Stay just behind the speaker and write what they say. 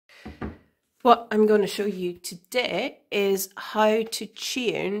What I'm going to show you today is how to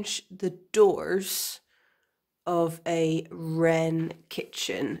change the doors of a Wren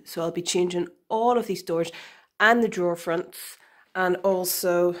kitchen. So I'll be changing all of these doors and the drawer fronts and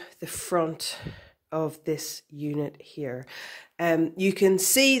also the front of this unit here. You can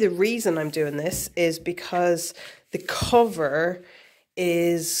see the reason I'm doing this is because the cover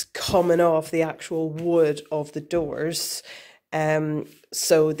is coming off the actual wood of the doors.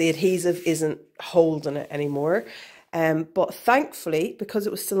 So the adhesive isn't holding it anymore. But thankfully, because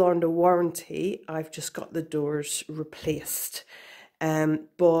it was still under warranty, I've just got the doors replaced.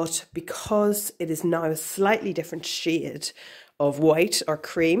 But because it is now a slightly different shade of white or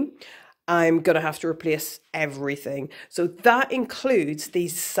cream, I'm going to have to replace everything. So that includes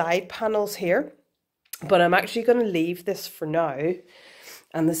these side panels here. But I'm actually going to leave this for now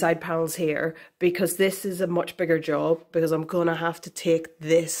and the side panels here because this is a much bigger job, because I'm going to have to take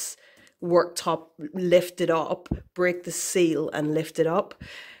this worktop, lift it up, break the seal and lift it up.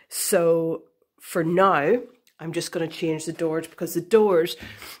 So for now, I'm just going to change the doors because the doors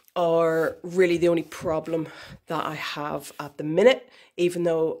are really the only problem that I have at the minute, even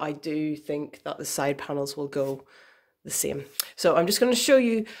though I do think that the side panels will go the same. So I'm just going to show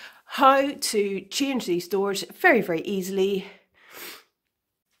you how to change these doors very, very easily.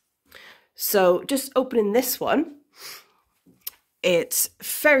 So just opening this one, it's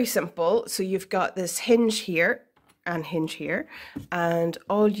very simple. So you've got this hinge here and hinge here, and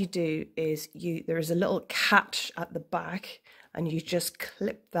all you do is there's a little catch at the back and you just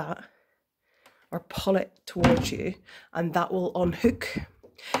clip that or pull it towards you and that will unhook.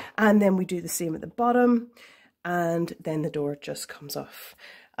 And then we do the same at the bottom and then the door just comes off.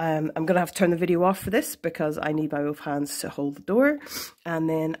 I'm going to have to turn the video off for this because I need my both hands to hold the door, and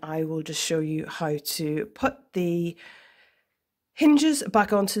then I will just show you how to put the hinges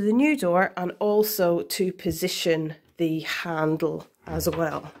back onto the new door and also to position the handle as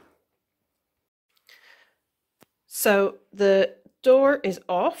well. So the door is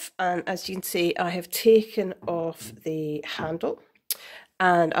off, and as you can see, I have taken off the handle.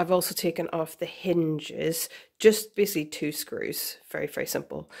 And I've also taken off the hinges, just basically 2 screws, very, very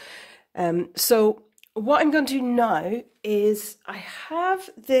simple. So what I'm going to do now is I have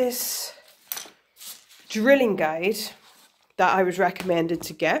this drilling guide that I was recommended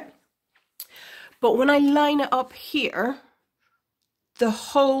to get. But when I line it up here, the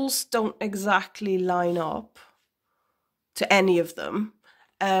holes don't exactly line up to any of them.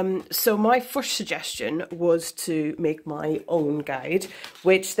 So my first suggestion was to make my own guide,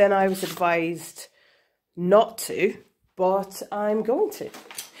 which then I was advised not to, but I'm going to.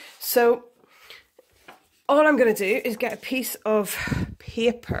 So all I'm going to do is get a piece of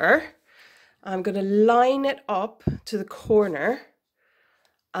paper. I'm going to line it up to the corner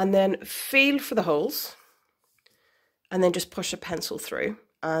and then feel for the holes and then just push a pencil through,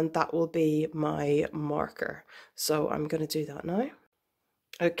 and that will be my marker. So I'm going to do that now.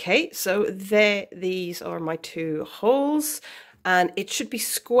 Okay, so these are my 2 holes, and it should be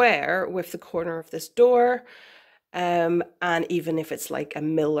square with the corner of this door, and even if it's like a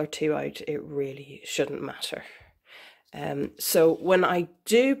mil or 2 out, it really shouldn't matter. So when I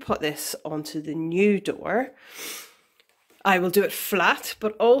do put this onto the new door, I will do it flat,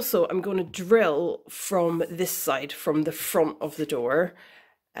 but also I'm going to drill from this side, from the front of the door,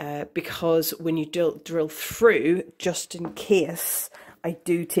 because when you drill through, just in case, I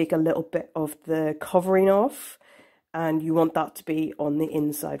do take a little bit of the covering off, and you want that to be on the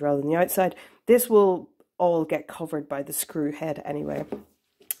inside rather than the outside. This will all get covered by the screw head anyway.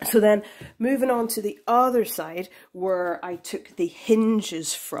 So then moving on to the other side where I took the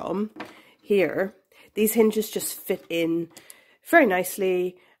hinges from here, these hinges just fit in very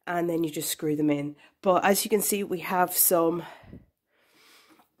nicely and then you just screw them in. But as you can see, we have some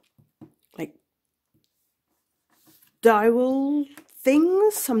like dowel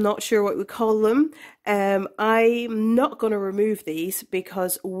things, I'm not sure what we call them. I'm not going to remove these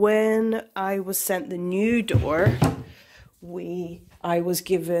because when I was sent the new door, I was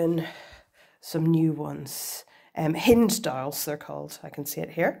given some new ones. Hinge dowels, they're called. I can see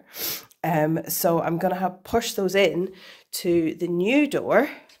it here. So I'm going to push those in to the new door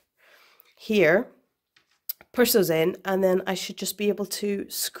here, push those in, and then I should just be able to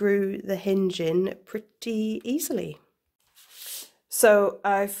screw the hinge in pretty easily. So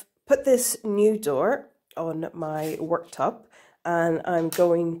I've put this new door on my worktop, and I'm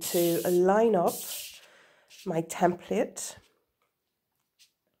going to line up my template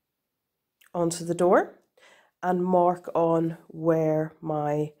onto the door and mark on where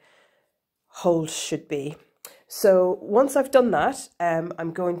my holes should be. So once I've done that,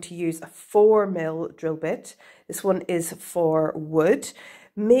 I'm going to use a 4mm drill bit. This one is for wood.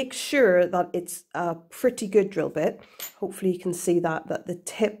 Make sure that it's a pretty good drill bit. Hopefully you can see that the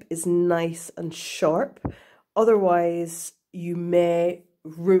tip is nice and sharp. Otherwise, you may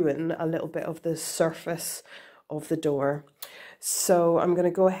ruin a little bit of the surface of the door. So I'm going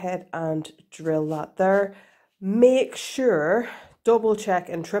to go ahead and drill that there. Make sure, double check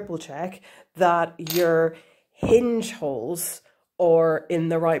and triple check that your hinge holes are in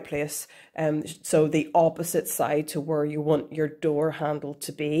the right place, so the opposite side to where you want your door handle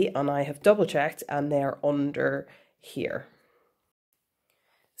to be, and I have double checked and they're under here.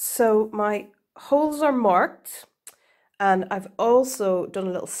 So my holes are marked, and I've also done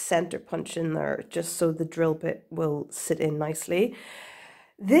a little center punch in there just so the drill bit will sit in nicely.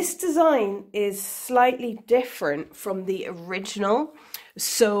 This design is slightly different from the original,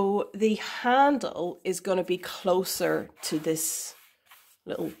 so the handle is going to be closer to this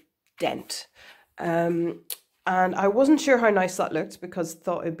little dent. And I wasn't sure how nice that looked because I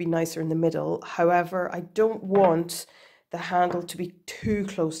thought it'd be nicer in the middle. However, I don't want the handle to be too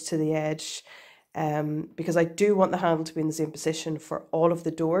close to the edge, because I do want the handle to be in the same position for all of the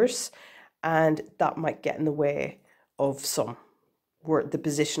doors, and that might get in the way of the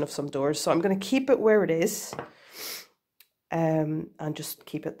position of some doors. So I'm going to keep it where it is, and just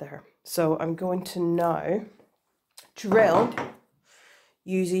keep it there. So I'm going to now drill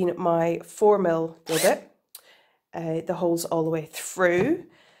using my 4mm drill bit, the holes all the way through.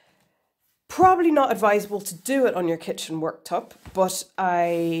 Probably not advisable to do it on your kitchen worktop, but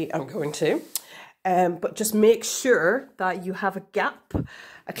I am going to. But just make sure that you have a gap,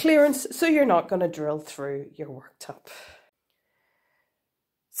 a clearance, so you're not going to drill through your worktop.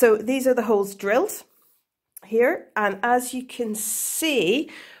 So these are the holes drilled here, and as you can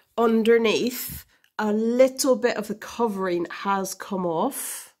see underneath, a little bit of the covering has come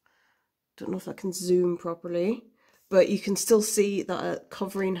off. Don't know if I can zoom properly, but you can still see that a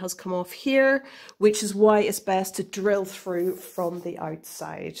covering has come off here, which is why it's best to drill through from the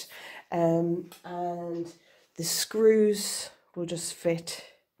outside. And the screws will just fit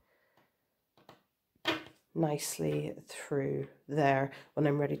nicely through there when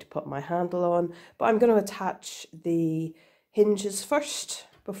I'm ready to put my handle on. But I'm going to attach the hinges first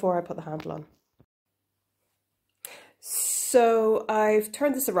before I put the handle on. So I've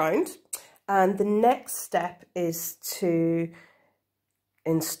turned this around, and the next step is to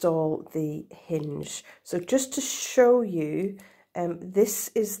install the hinge. So just to show you, this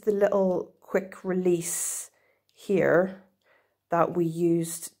is the little quick release here that we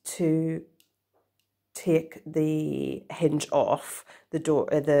used to take the hinge off the door,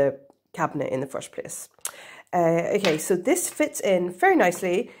 the cabinet in the first place. Okay, so this fits in very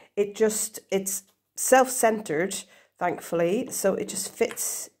nicely. It's self-centered, thankfully, so it just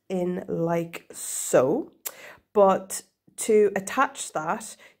fits in like so. But to attach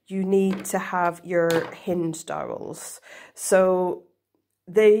that, you need to have your hinge dowels. So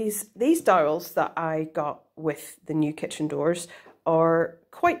these dowels that I got with the new kitchen doors are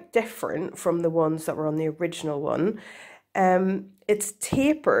quite different from the ones that were on the original one. It's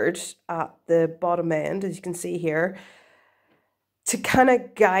tapered at the bottom end, as you can see here, to kind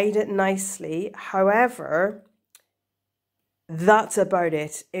of guide it nicely. However, that's about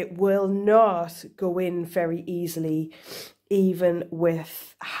it. It will not go in very easily, even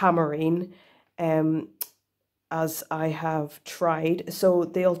with hammering, as I have tried. So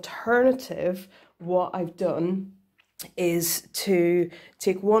the alternative, what I've done, is to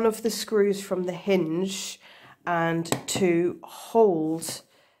take one of the screws from the hinge and to hold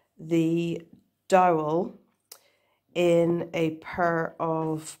the dowel in a pair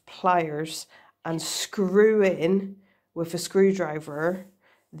of pliers and screw in with a screwdriver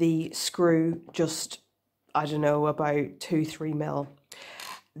the screw just, I don't know, about 2-3 mil.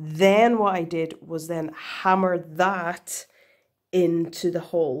 Then what I did was then hammer that into the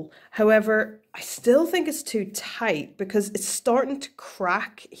hole. However, I still think it's too tight because it's starting to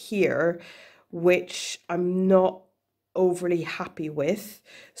crack here, which I'm not overly happy with.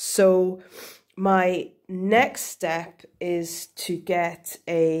 So my next step is to get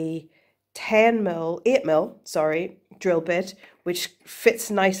a 8mm drill bit, which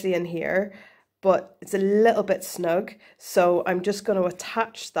fits nicely in here, but it's a little bit snug. So I'm just going to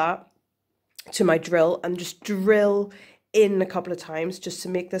attach that to my drill and just drill in a couple of times just to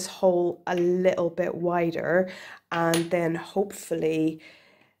make this hole a little bit wider, and then hopefully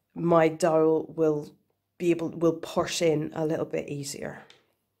my dowel will push in a little bit easier.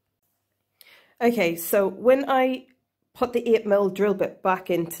 Okay, so when I put the 8mm drill bit back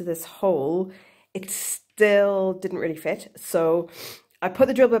into this hole, it still didn't really fit. So I put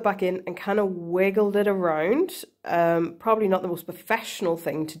the drill bit back in and kind of wiggled it around. Probably not the most professional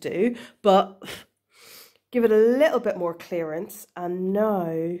thing to do, but give it a little bit more clearance. And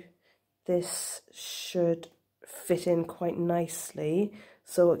now this should fit in quite nicely.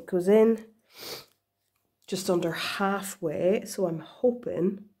 So it goes in just under halfway. So I'm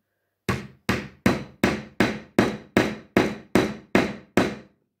hoping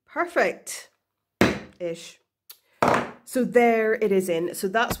perfect-ish. So there it is in. So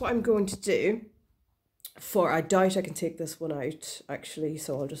that's what I'm going to do for, I doubt I can take this one out actually,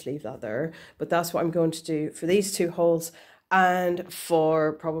 so I'll just leave that there. But that's what I'm going to do for these two holes and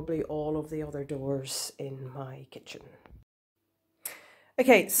for probably all of the other doors in my kitchen.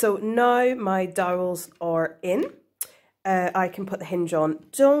 Okay, so now my dowels are in. I can put the hinge on.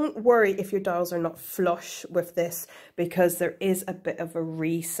 Don't worry if your dowels are not flush with this, because there is a bit of a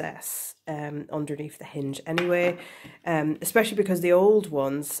recess underneath the hinge anyway, especially because the old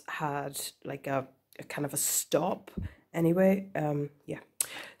ones had like a kind of a stop anyway. Yeah,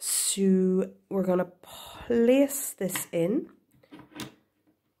 so we're gonna place this in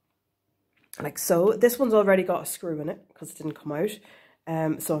like so. This one's already got a screw in it because it didn't come out,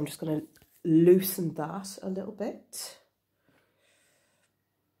 so I'm just gonna loosen that a little bit.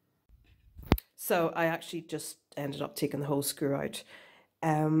 So I actually just ended up taking the whole screw out.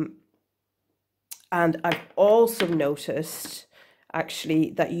 And I've also noticed actually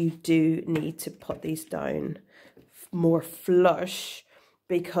that you do need to put these down more flush,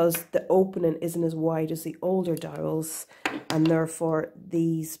 because the opening isn't as wide as the older dowels, and therefore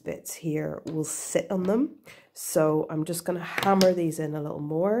these bits here will sit on them. So I'm just going to hammer these in a little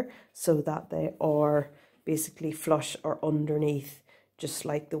more so that they are basically flush or underneath, just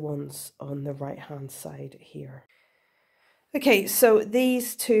like the ones on the right hand side here. Okay, so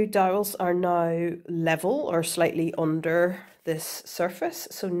these two dowels are now level or slightly under this surface.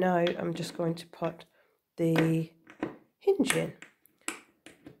 So now I'm just going to put the hinge in.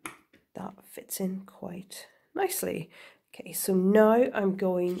 That fits in quite nicely. Okay, so now I'm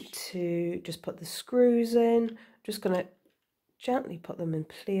going to just put the screws in. I'm just going to gently put them in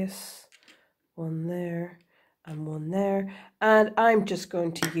place. One there and one there, and I'm just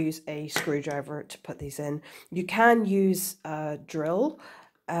going to use a screwdriver to put these in. You can use a drill,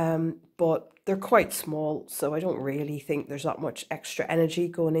 but they're quite small, so I don't really think there's that much extra energy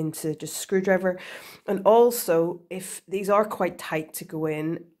going into just screwdriver. And also, if these are quite tight to go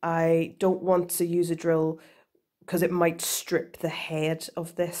in, I don't want to use a drill because it might strip the head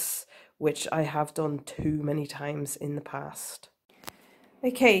of this, which I have done too many times in the past.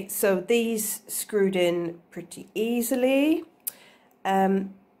 Okay, so these screwed in pretty easily.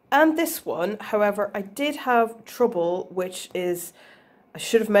 And this one, however, I did have trouble, which is, I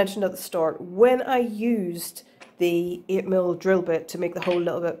should have mentioned at the start, when I used the 8mm drill bit to make the hole a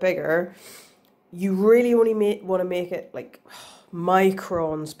little bit bigger, you really only want to make it like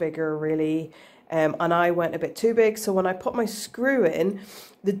microns bigger, really. And I went a bit too big, so when I put my screw in,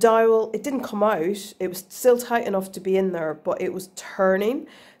 the dowel, it didn't come out. It was still tight enough to be in there, but it was turning.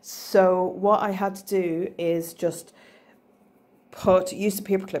 So what I had to do is just use the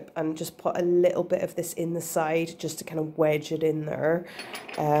paper clip and just put a little bit of this in the side just to kind of wedge it in there.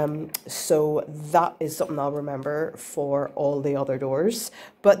 So that is something I'll remember for all the other doors.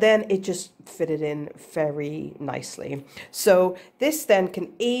 But then it just fitted in very nicely. So this then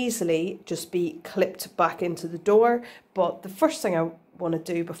can easily just be clipped back into the door. But the first thing I want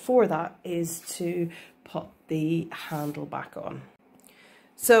to do before that is to put the handle back on.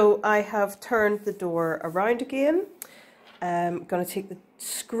 So I have turned the door around again. I'm going to take the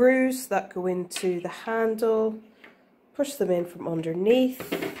screws that go into the handle, push them in from underneath,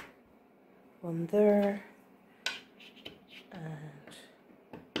 one there,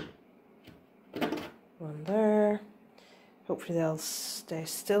 and one there. Hopefully they'll stay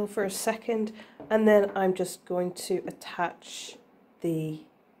still for a second, and then I'm just going to attach the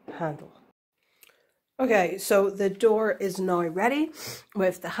handle. Okay, so the door is now ready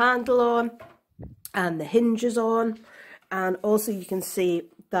with the handle on and the hinges on. And also you can see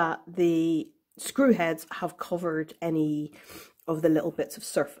that the screw heads have covered any of the little bits of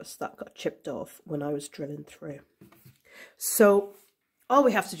surface that got chipped off when I was drilling through. So all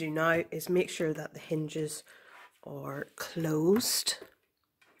we have to do now is make sure that the hinges are closed,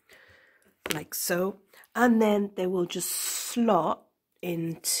 like so. And then they will just slot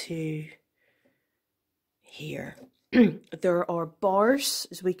into here. There are bars,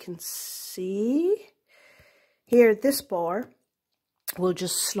 as we can see. Here, this bar will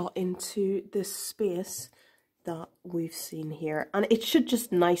just slot into this space that we've seen here, and it should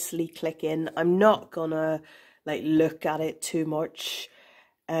just nicely click in. I'm not gonna like look at it too much.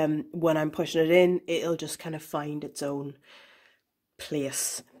 When I'm pushing it in, it'll just kind of find its own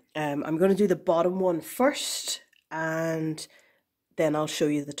place. I'm going to do the bottom one first, and then I'll show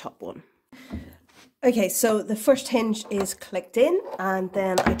you the top one. Okay, so the first hinge is clicked in, and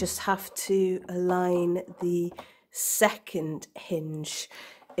then I just have to align the second hinge.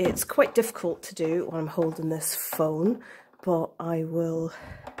 It's quite difficult to do when I'm holding this phone, but I will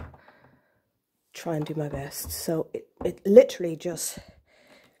try and do my best. So it literally just,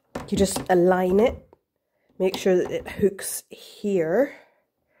 you just align it, make sure that it hooks here.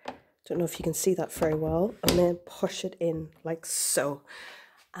 Don't know if you can see that very well, and then push it in like so.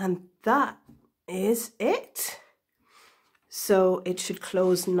 And that is it. So it should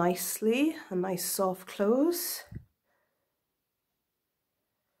close nicely, a nice soft close.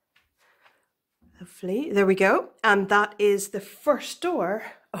 Lovely, there we go. And that is the first door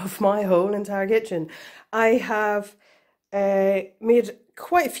of my whole entire kitchen. I have made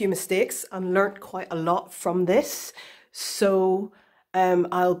quite a few mistakes and learnt quite a lot from this, so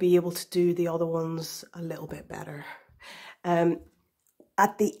I'll be able to do the other ones a little bit better.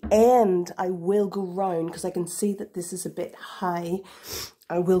 At the end, I will go round, because I can see that this is a bit high.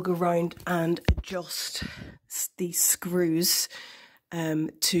 I will go round and adjust these screws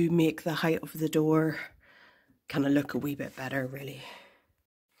to make the height of the door kind of look a wee bit better, really.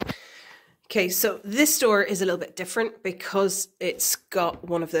 Okay, so this door is a little bit different because it's got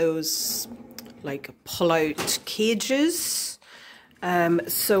one of those like pull-out cages.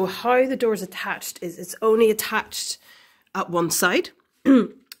 So how the door is attached is it's only attached at one side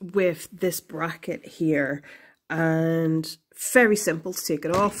with this bracket here, and very simple to take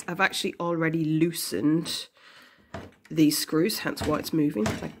it off. I've actually already loosened these screws, hence why it's moving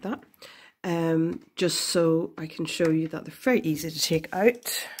like that, just so I can show you that they're very easy to take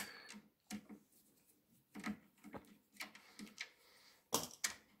out.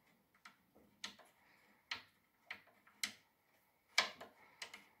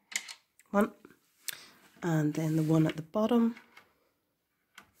 One, and then the one at the bottom.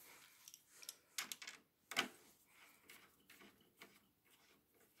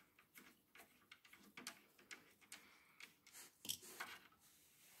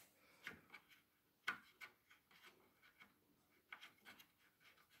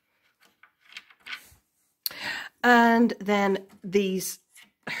 And then these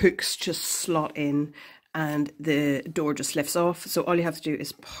hooks just slot in and the door just lifts off. So all you have to do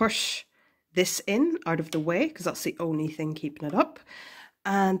is push this in out of the way, because that's the only thing keeping it up,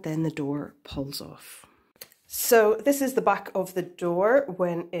 and then the door pulls off. So this is the back of the door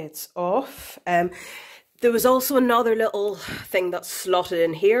when it's off. There was also another little thing that slotted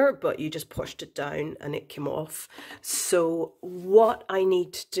in here, but you just pushed it down and it came off. So what I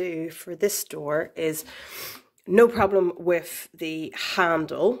need to do for this door is, no problem with the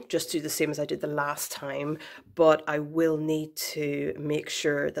handle, just do the same as I did the last time, but I will need to make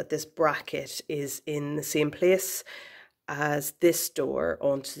sure that this bracket is in the same place as this door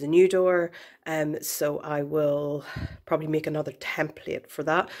onto the new door. So I will probably make another template for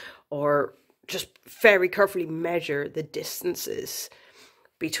that, or just very carefully measure the distances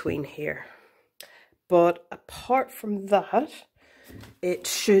between here. But apart from that, it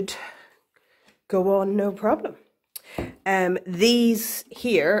should go on no problem. These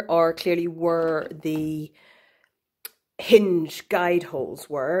here are clearly where the hinge guide holes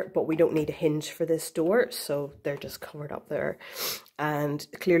were, but we don't need a hinge for this door, so they're just covered up there. And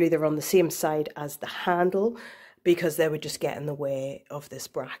clearly they're on the same side as the handle, because they would just get in the way of this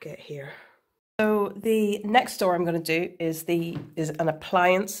bracket here. So the next door I'm going to do is an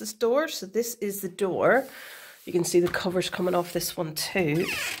appliances door. So this is the door. You can see the covers coming off this one too,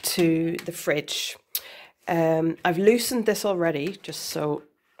 to the fridge. I've loosened this already, just so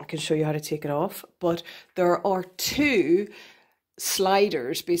I can show you how to take it off. But there are two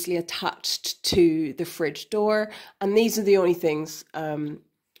sliders basically attached to the fridge door, and these are the only things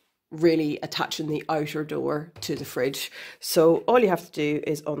really attaching the outer door to the fridge. So all you have to do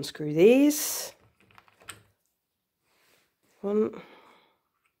is unscrew these. One,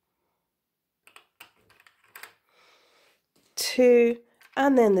 two,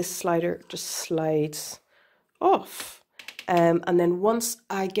 and then this slider just slides off. And then once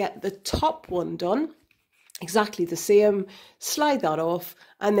I get the top one done, exactly the same, slide that off,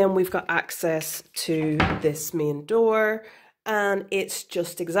 and then we've got access to this main door, and it's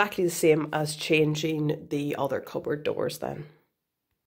just exactly the same as changing the other cupboard doors then.